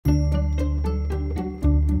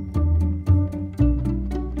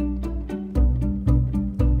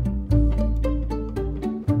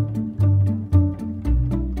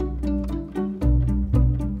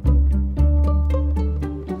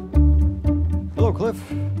Hello, Cliff.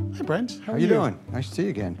 Hi, Brent. How are you doing? Nice to see you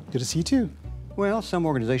again. Good to see you, too. Well, some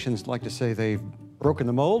organizations like to say they've broken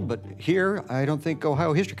the mold, but here, I don't think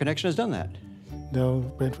Ohio History Connection has done that. No,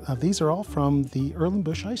 Brent, these are all from the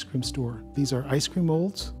Erlenbusch Ice Cream Store. These are ice cream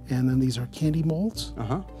molds, and then these are candy molds.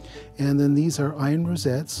 And then these are iron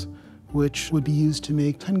rosettes, which would be used to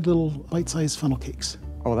make tiny little bite-sized funnel cakes.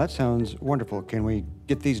 Oh, that sounds wonderful. Can we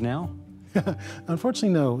get these now? Unfortunately,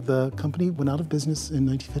 no. The company went out of business in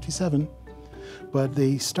 1957, but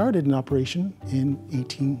they started in operation in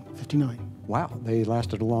 1859. Wow, they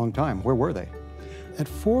lasted a long time. Where were they? At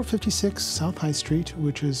 456 South High Street,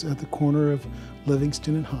 which is at the corner of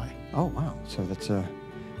Livingston and High. Oh, wow. So that's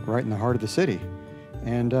right in the heart of the city.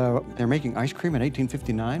 And they're making ice cream in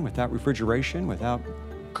 1859 without refrigeration, without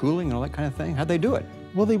cooling and all that kind of thing? How'd they do it?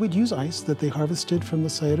 Well, they would use ice that they harvested from the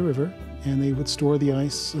Scioto River, and they would store the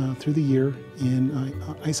ice through the year in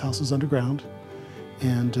ice houses underground.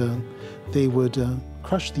 And they would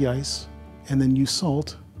crush the ice and then use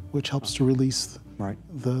salt, which helps to release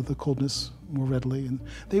the coldness more readily. And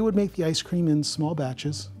they would make the ice cream in small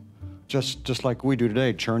batches. Just like we do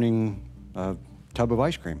today, churning a tub of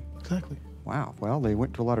ice cream. Exactly. Wow. Well, they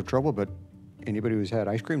went to a lot of trouble, but anybody who's had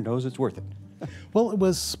ice cream knows it's worth it. Well, it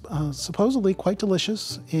was supposedly quite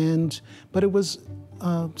delicious, but it was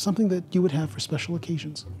something that you would have for special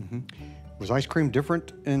occasions. Was ice cream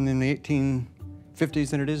different in the 1850s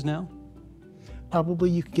than it is now? Probably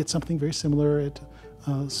you could get something very similar at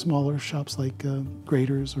smaller shops like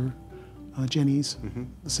Grader's or Jenny's.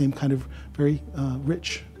 The same kind of very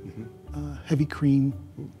rich, heavy cream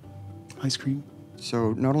ice cream.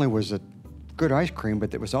 So not only was it good ice cream,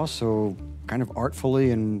 but it was also kind of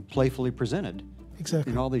artfully and playfully presented.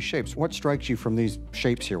 Exactly. In all these shapes. What strikes you from these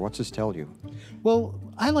shapes here? What's this tell you? Well,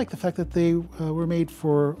 I like the fact that they were made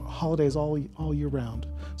for holidays all year round.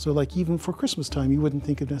 So like even for Christmas time, you wouldn't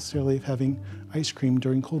think of necessarily of having ice cream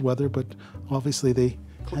during cold weather, but obviously they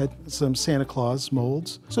had some Santa Claus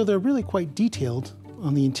molds. So they're really quite detailed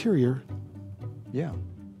on the interior. Yeah.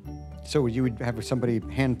 So you would have somebody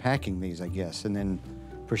hand packing these, I guess, and then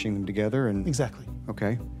pushing them together and... Exactly.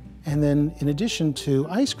 Okay. And then in addition to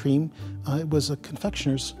ice cream, it was a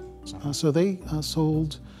confectioner's. So they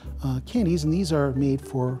sold candies, and these are made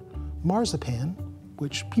for marzipan,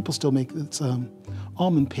 which people still make. It's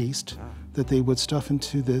almond paste that they would stuff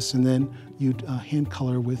into this, and then you'd hand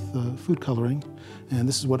color with food coloring. And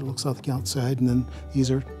this is what it looks like outside. And then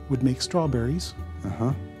these would make strawberries.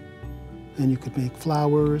 And you could make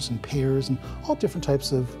flowers and pears and all different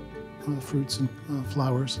types of fruits and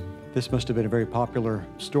flowers. This must have been a very popular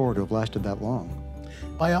store to have lasted that long.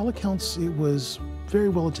 By all accounts, it was very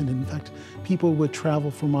well attended. In fact, people would travel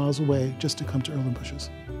from miles away just to come to Erlenbusch's.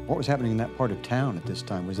 What was happening in that part of town at this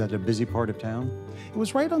time? Was that a busy part of town? It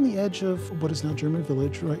was right on the edge of what is now German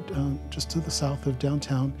Village, right just to the south of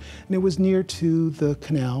downtown. And it was near to the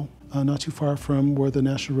canal, not too far from where the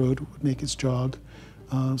National Road would make its jog.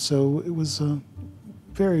 So it was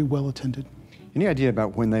very well attended. Any idea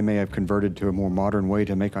about when they may have converted to a more modern way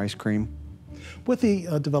to make ice cream? With the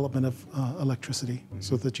development of electricity,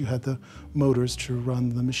 so that you had the motors to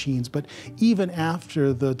run the machines. But even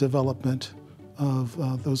after the development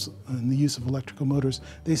of those and the use of electrical motors,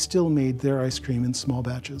 they still made their ice cream in small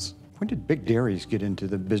batches. When did big dairies get into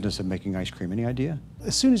the business of making ice cream? Any idea?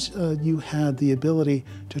 As soon as you had the ability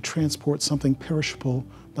to transport something perishable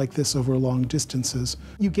like this over long distances,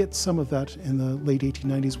 you get some of that in the late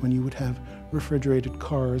 1890s when you would have refrigerated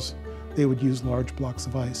cars. They would use large blocks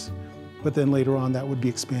of ice. But then later on that would be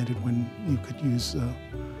expanded when you could use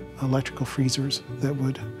electrical freezers that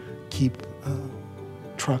would keep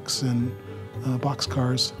trucks and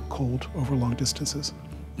boxcars cold over long distances.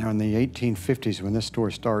 Now in the 1850s, when this store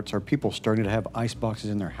starts, are people starting to have ice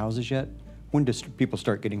boxes in their houses yet? When do people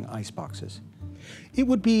start getting ice boxes? It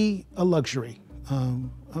would be a luxury.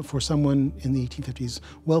 For someone in the 1850s,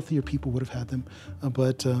 wealthier people would have had them,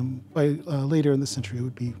 but by later in the century it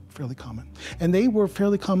would be fairly common. And they were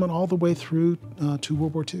fairly common all the way through to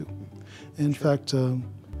World War II. In fact,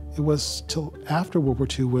 it was till after World War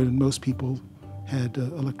II when most people had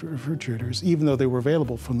electric refrigerators, even though they were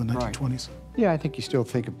available from the 1920s. Yeah, I think you still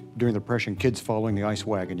think of, during the Depression, kids following the ice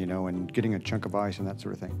wagon, you know, and getting a chunk of ice and that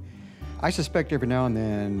sort of thing. I suspect every now and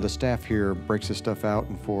then the staff here breaks this stuff out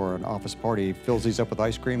and for an office party fills these up with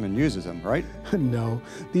ice cream and uses them, right? No,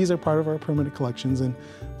 these are part of our permanent collections, and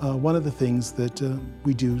one of the things that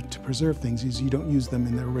we do to preserve things is you don't use them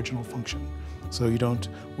in their original function. So you don't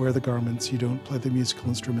wear the garments, you don't play the musical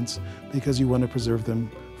instruments, because you want to preserve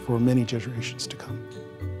them for many generations to come.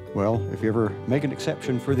 Well, if you ever make an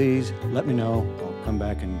exception for these, let me know. I'll come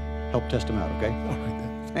back and help test them out, okay? All right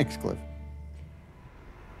then. Thanks, Cliff.